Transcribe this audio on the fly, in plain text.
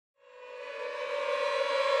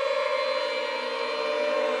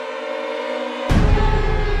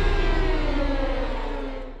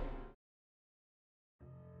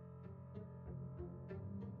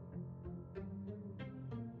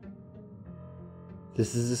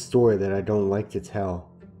This is a story that I don't like to tell.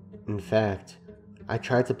 In fact, I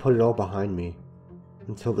tried to put it all behind me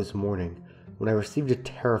until this morning when I received a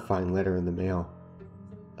terrifying letter in the mail.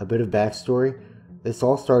 A bit of backstory: this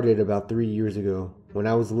all started about 3 years ago when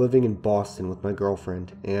I was living in Boston with my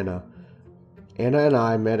girlfriend, Anna. Anna and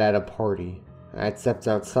I met at a party. I had stepped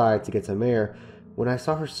outside to get some air when I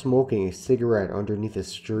saw her smoking a cigarette underneath a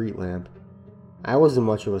street lamp. I wasn't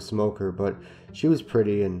much of a smoker, but she was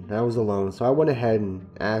pretty and I was alone, so I went ahead and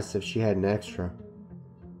asked if she had an extra.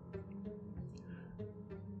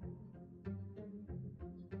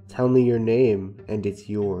 "Tell me your name and it's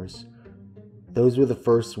yours." Those were the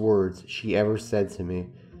first words she ever said to me.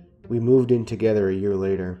 We moved in together a year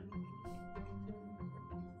later.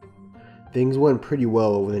 Things went pretty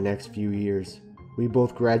well over the next few years. We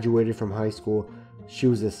both graduated from high school. She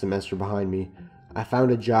was a semester behind me. I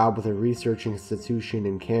found a job with a research institution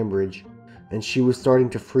in Cambridge, and she was starting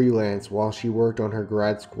to freelance while she worked on her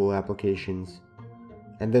grad school applications.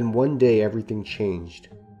 And then one day everything changed.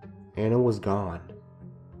 Anna was gone.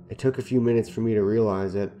 It took a few minutes for me to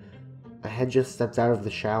realize it. I had just stepped out of the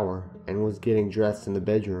shower and was getting dressed in the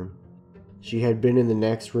bedroom. She had been in the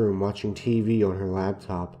next room watching TV on her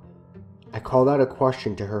laptop. I called out a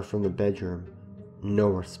question to her from the bedroom. No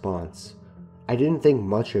response. I didn't think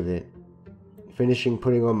much of it. Finishing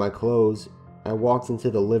putting on my clothes, I walked into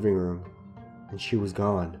the living room, and she was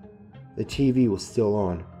gone. The TV was still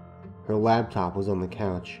on. Her laptop was on the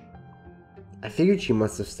couch. I figured she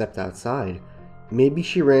must have stepped outside. Maybe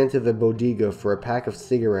she ran to the bodega for a pack of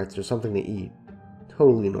cigarettes or something to eat.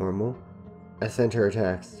 Totally normal. I sent her a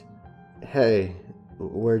text. "Hey,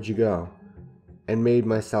 where'd you go?" And made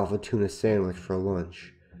myself a tuna sandwich for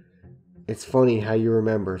lunch. It's funny how you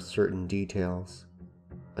remember certain details.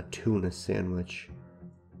 A tuna sandwich.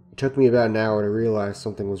 It took me about an hour to realize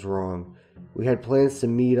something was wrong. We had plans to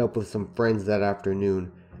meet up with some friends that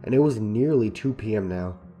afternoon, and it was nearly 2 p.m.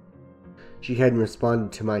 now. She hadn't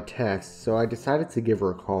responded to my text, so I decided to give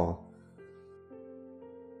her a call.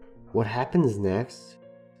 What happens next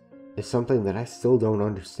is something that I still don't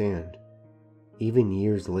understand, even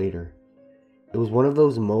years later. It was one of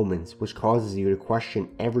those moments which causes you to question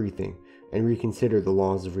everything and reconsider the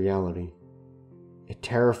laws of reality. It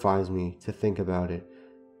terrifies me to think about it,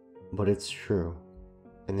 but it's true,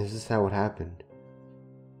 and this is how it happened.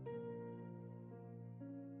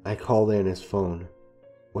 I called Anna's phone.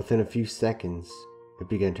 Within a few seconds, it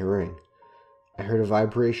began to ring. I heard a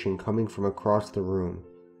vibration coming from across the room.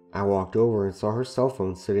 I walked over and saw her cell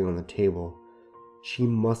phone sitting on the table. She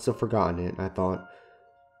must have forgotten it, I thought.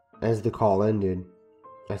 As the call ended,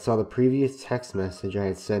 I saw the previous text message I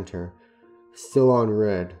had sent her, still on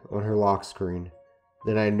red on her lock screen.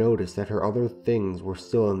 Then I noticed that her other things were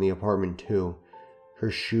still in the apartment too. Her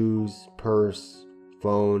shoes, purse,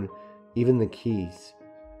 phone, even the keys.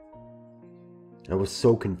 I was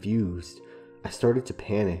so confused. I started to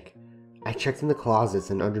panic. I checked in the closets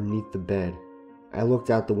and underneath the bed. I looked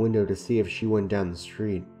out the window to see if she went down the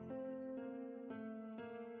street.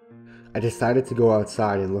 I decided to go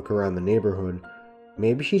outside and look around the neighborhood.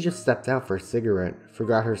 Maybe she just stepped out for a cigarette,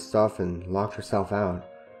 forgot her stuff, and locked herself out.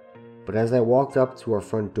 But as I walked up to our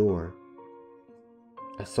front door,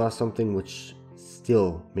 I saw something which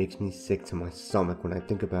still makes me sick to my stomach when I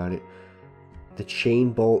think about it. The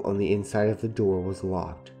chain bolt on the inside of the door was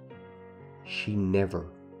locked. She never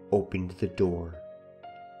opened the door.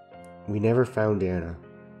 We never found Anna.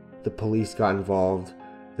 The police got involved.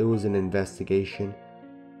 There was an investigation.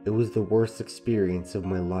 It was the worst experience of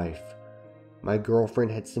my life. My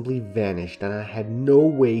girlfriend had simply vanished and I had no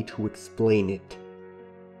way to explain it.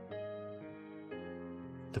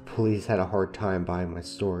 The police had a hard time buying my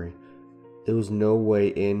story. There was no way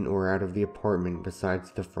in or out of the apartment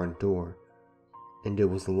besides the front door. And it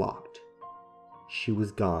was locked. She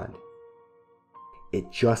was gone.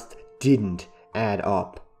 It just didn't add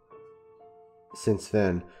up. Since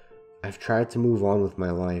then, I've tried to move on with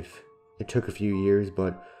my life. It took a few years,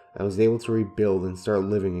 but I was able to rebuild and start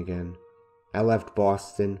living again. I left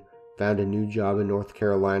Boston, found a new job in North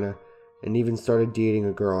Carolina, and even started dating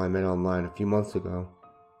a girl I met online a few months ago.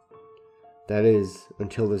 That is,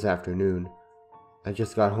 until this afternoon. I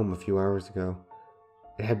just got home a few hours ago.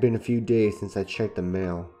 It had been a few days since I checked the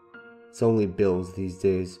mail. It's only bills these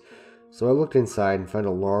days, so I looked inside and found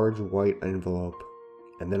a large white envelope,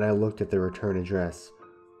 and then I looked at the return address.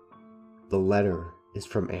 The letter is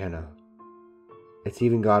from Anna. It's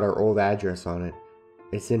even got our old address on it.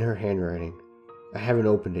 It's in her handwriting. I haven't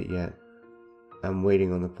opened it yet. I'm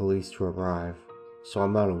waiting on the police to arrive, so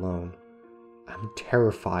I'm not alone. I'm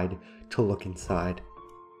terrified to look inside.